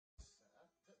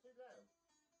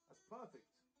Perfect.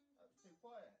 Too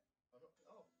quiet.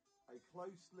 A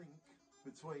close link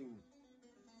between.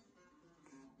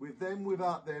 With them,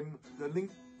 without them, the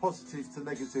link positive to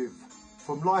negative.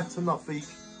 From life to nothing,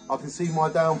 I can see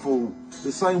my downfall.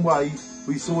 The same way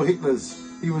we saw Hitler's.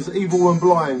 He was evil and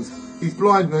blind. His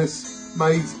blindness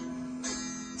made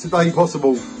today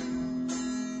possible.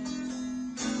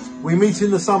 We meet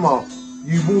in the summer,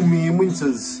 you warm me in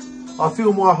winters. I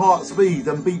feel my heart speed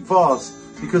and beat fast,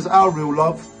 because our real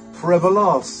love forever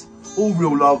lasts. All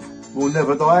real love will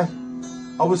never die.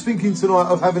 I was thinking tonight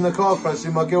of having a car crash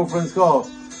in my girlfriend's car,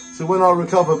 so when I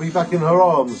recover, be back in her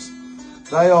arms.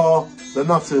 They are the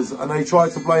nutters, and they try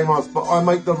to blame us, but I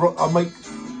make the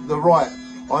right.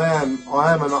 I am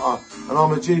a nutter, and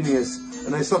I'm a genius,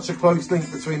 and there's such a close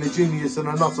link between a genius and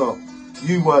a nutter.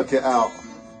 You work it out.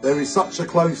 There is such a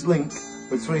close link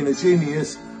between a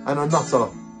genius and a nutter.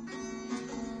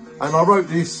 And I wrote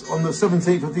this on the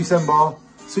 17th of December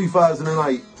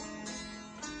 2008.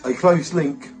 A close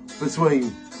link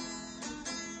between.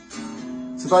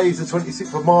 Today is the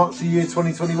 26th of March, the year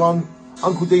 2021.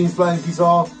 Uncle Dean's playing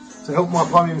guitar to help my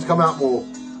poems come out more.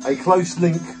 A close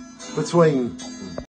link between.